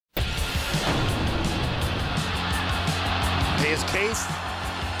Here's Keith.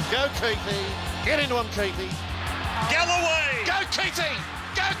 Go, Keithy. Get into him, Keithy. Galloway! Go, Keithy!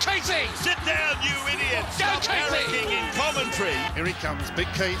 Go, Keithy! Sit down, you idiots! Go, Stop Keithy! panicking in commentary. Here he comes, Big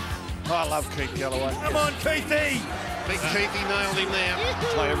Keith. Oh, I love Keith Galloway. Come on, Keithy! Big Keithy nailed him there.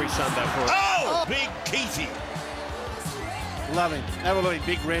 Play every Sunday for us. Oh! Big Keithy. Love him. Have a look at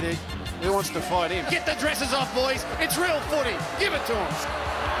Big Redhead. Who wants to fight him? Get the dresses off, boys. It's real footy. Give it to him.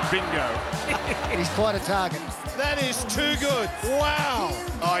 Bingo. He's quite a target. That is too good. Wow.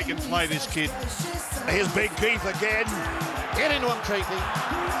 Oh, he can play this kid. Here's Big Keith again. Get into him, Keithy.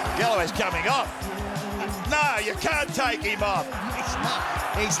 Galloway's coming off. No, you can't take him off. He's not.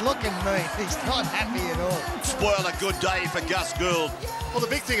 He's looking mean. He's not happy at all. Spoil a good day for Gus Gould. Well, the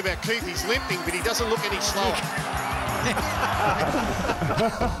big thing about Keith, he's limping, but he doesn't look any slower.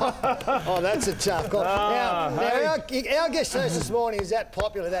 Oh, that's a tough call. Our guest host this morning is that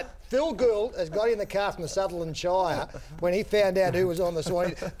popular that Phil Gould has got in the car from the Sutherland Shire when he found out who was on this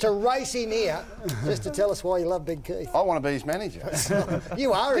morning to race him here just to tell us why you love Big Keith. I want to be his manager.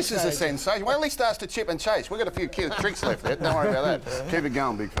 You are. This is a sensation. Well, he starts to chip and chase. We've got a few tricks left yet. Don't worry about that. Keep it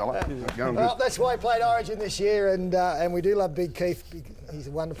going, big fella. Well, that's why he played Origin this year, and we do love Big Keith. He's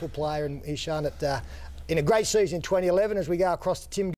a wonderful player, and he's shown it in a great season in 2011 as we go across to Tim.